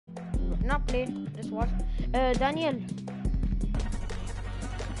not play. Just watch. Daniel.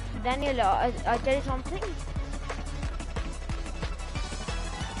 Daniel, I tell you something.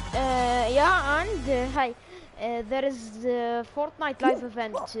 Yeah, and hi. There is the Fortnite live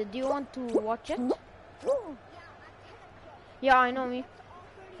event. Do you want to watch it? Yeah, I know me.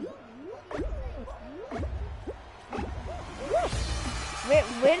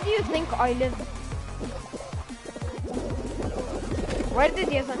 Where do you think I live? Where did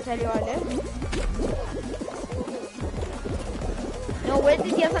Yasan tell you I live? No, where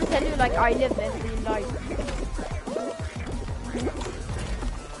did Yasan tell you like I live in real life?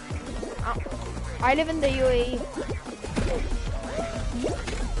 I live in the UAE.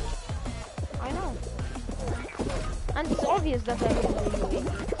 I know. And it's obvious that I live in the UAE.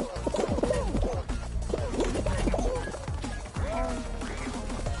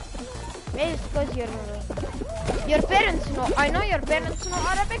 Maybe it's because your parents know. I know your parents know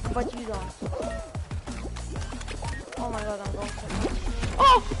Arabic, but you don't. Oh my god, I'm going to...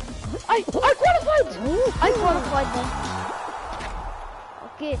 Oh! I qualified! I qualified then.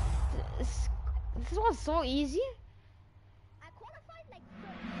 Okay. This was so easy. I qualified like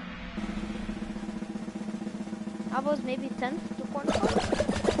I was maybe 10th to qualify.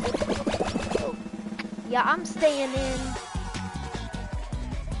 Yeah, I'm staying in.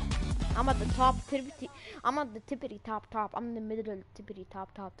 I'm at the top, I'm at the tippity top. I'm in the middle, tippity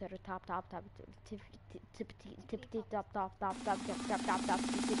top, tippity top.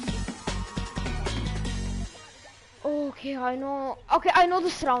 Okay, I know. Okay, I know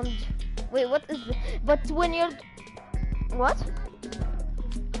this round. Wait, what is it? But when you're... What?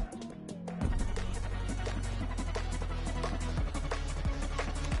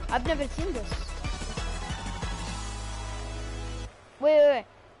 I've never seen this. Wait.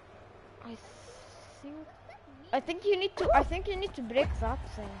 I think you need to break that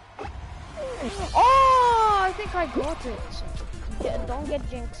thing. Oh, I think I got it. Yeah, don't get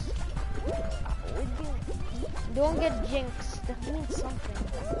jinxed. Don't get jinxed. That means something.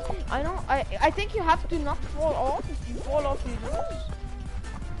 I know. I think you have to not fall off. If you fall off, you lose.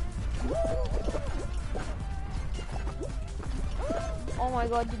 Oh my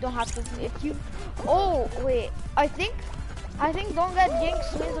god, you don't have to. If you. Oh wait. I think don't get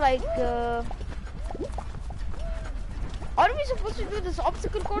jinxed means like. Are we supposed to do this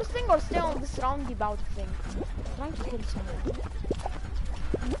obstacle course thing or stay on this roundabout thing? I'm trying to kill someone.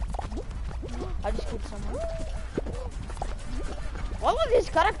 I just killed someone. All of these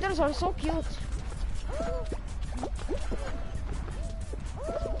characters are so cute.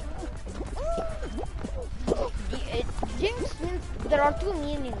 Jinx means there are two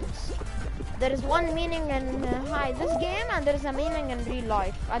meanings. There is one meaning in this game and there is a meaning in real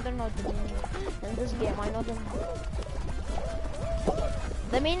life. I don't know the meaning in this game. I know the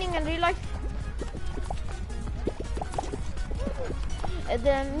meaning in real life.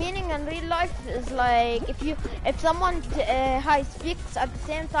 The meaning in real life is like if someone speaks at the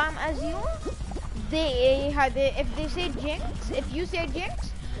same time as you, if they say jinx, if you say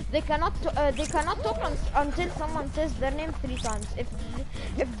jinx, they cannot talk until someone says their name 3 times. If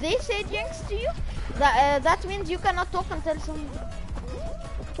they say jinx to you, that means you cannot talk until some.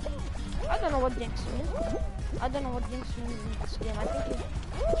 I don't know what jinx means. I don't know what jinx means in this game. I think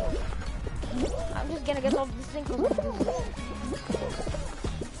I'm just gonna get off this thing because I'm busy.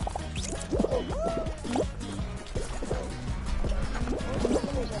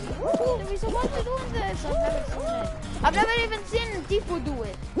 Luisa, what are you doing this? I've never seen it. I've never even seen Tifo do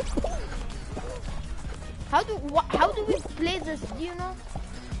it. How do we play this? Do you know?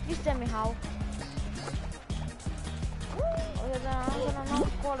 Please tell me how. Okay, then I'm gonna not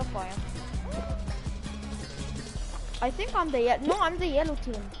qualify. I think I'm the I'm the yellow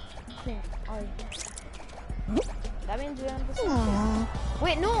team. I think. That means we understand.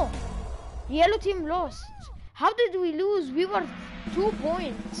 Wait, no. Yellow team lost. How did we lose? We were 2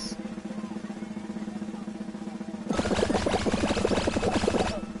 points.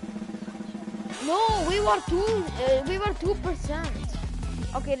 No, we were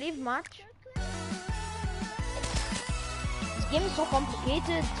 2%. Okay, leave match. This game is so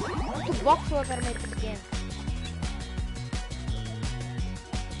complicated. I want to box whoever made this game.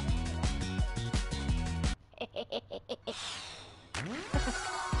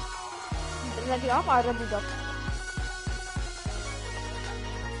 Ready up? I already got.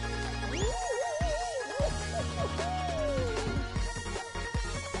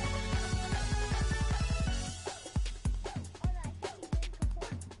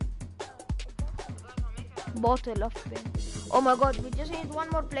 Bottle of paint. Oh my god, we just need one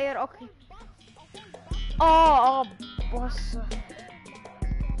more player. Okay. Oh, boss.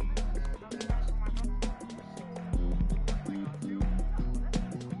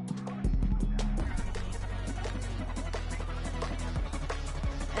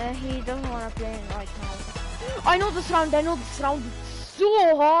 He doesn't want to play right now. I know this round. I know this round. It's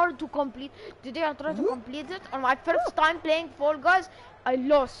so hard to complete. Today I tried to complete it. On my first time playing Fall Guys, I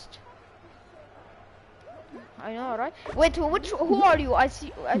lost. I know, right? Wait, who are you? I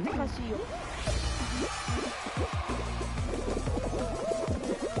see. I think I see you.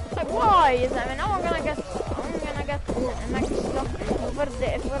 Like, why is that? I mean, now I'm gonna get next stuff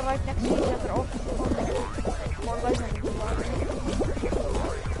if we're right next to each other. Oh, Fall Guys and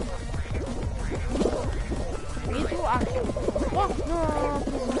me too, actually. Oh, no,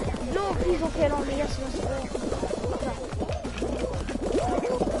 please. No, please, okay, no, yes,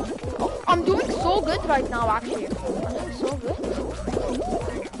 oh, I'm doing so good right now, actually. I'm doing so good.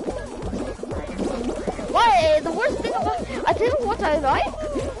 Why, the worst thing about, I tell you what I like,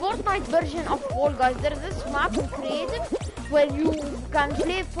 Fortnite version of Fall Guys. There's this map in creative where you can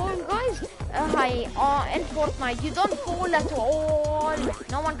play Fall Guys in Fortnite. You don't fall at all.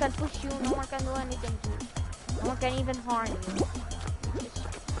 No one can push you, no one can do anything to you. No one can even harm you.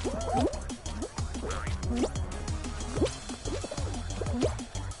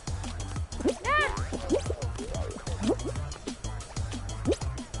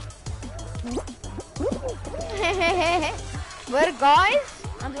 We're guys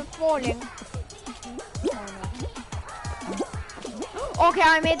and we're falling. Okay,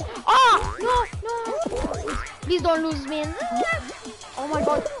 I made. Ah, no. Please don't lose me. Oh my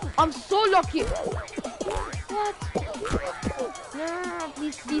god, I'm so lucky. What? No,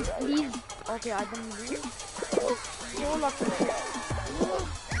 please. Okay, I didn't lose. So lucky.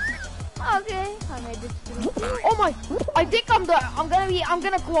 Okay, I made it through. Oh my! I think I'm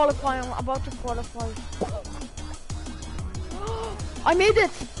gonna qualify. I'm about to qualify. I made it!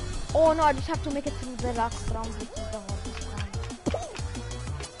 Oh no, I just have to make it through the last round, which is the hardest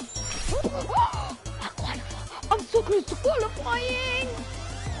round. I'm so close to qualifying!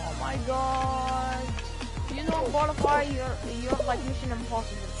 Oh my god! You know, qualify, you're like Mission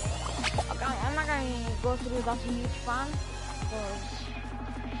Impossible. Okay, I'm not gonna go through that huge fan, because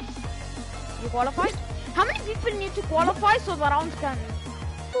you qualified? How many people need to qualify so the round can?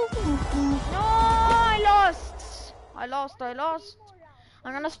 No, I lost.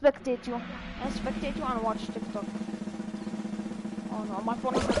 I'm gonna spectate you. And watch TikTok. Oh no, my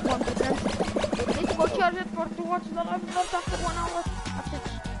phone is at 1%. Need to go charge it to watch the live event after 1 hour. That's it.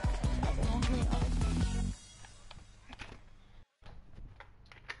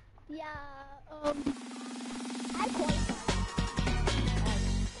 Yeah, I qualified.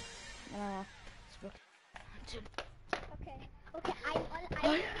 Okay, I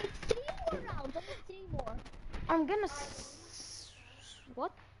need 3 more rounds. Only 3 more. I'm gonna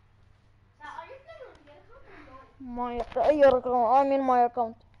what? My your account. I mean my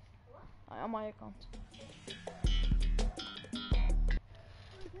account. What? My account.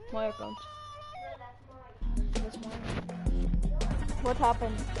 My account. That's mine. What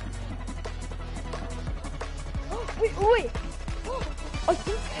happened? Wait. I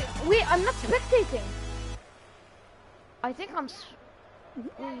think. Wait, I'm not spectating. I think I'm.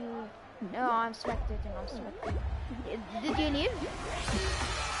 No, I'm spectating. Did you leave?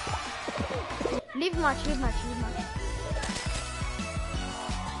 Leave match.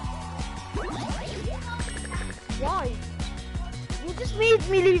 Why? You just made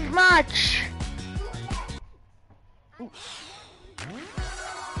me leave match. Did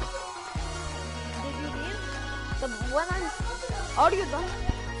you leave? So when are you done?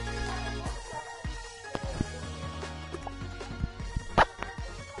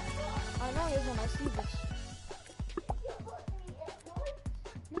 I know you're gonna see this.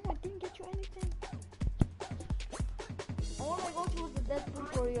 No, I didn't get you anything. I wanna go to the Deadpool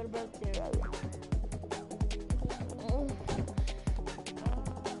for your birthday, right?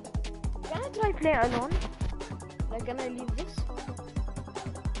 Can I try play alone? Like, can I leave this?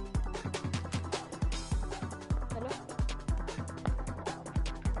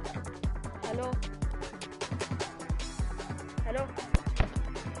 Hello?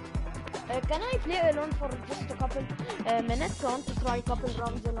 Can I play alone for just a couple minutes? I want to try a couple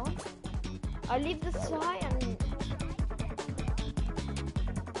rounds alone. I'll leave this high and...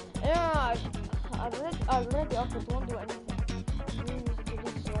 Yeah, I'll already up, it won't do anything.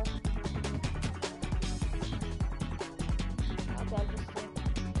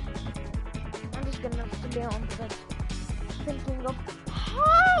 I'm just gonna stay on the bed, thinking of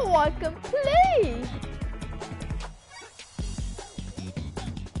how I can play.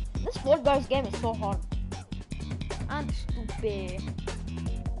 This Fall Guys game is so hard and stupid.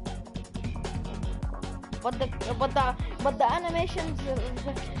 But the animations,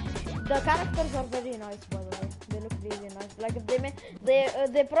 the characters are very nice, by the way. They look really nice. Like if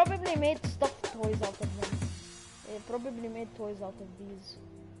they probably made stuffed toys out of them. They probably made toys out of these.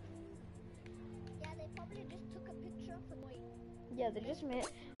 Yeah, they probably just took a picture of a toy. Yeah, they just made.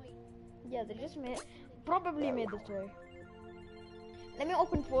 Yeah, they just made. Probably made the toy. Let me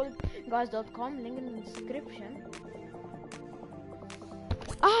open fortguys.com. Link in the description.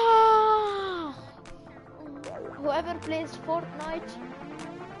 Ah! Whoever plays Fortnite,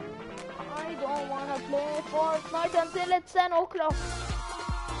 I don't wanna play Fortnite until it's 10 o'clock.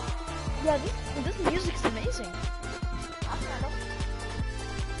 Yeah, this music's amazing.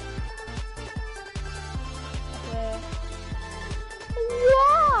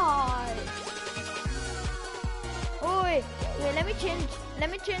 Why? Oh wait, let me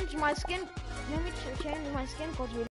change my skin. Let me change my skin cause we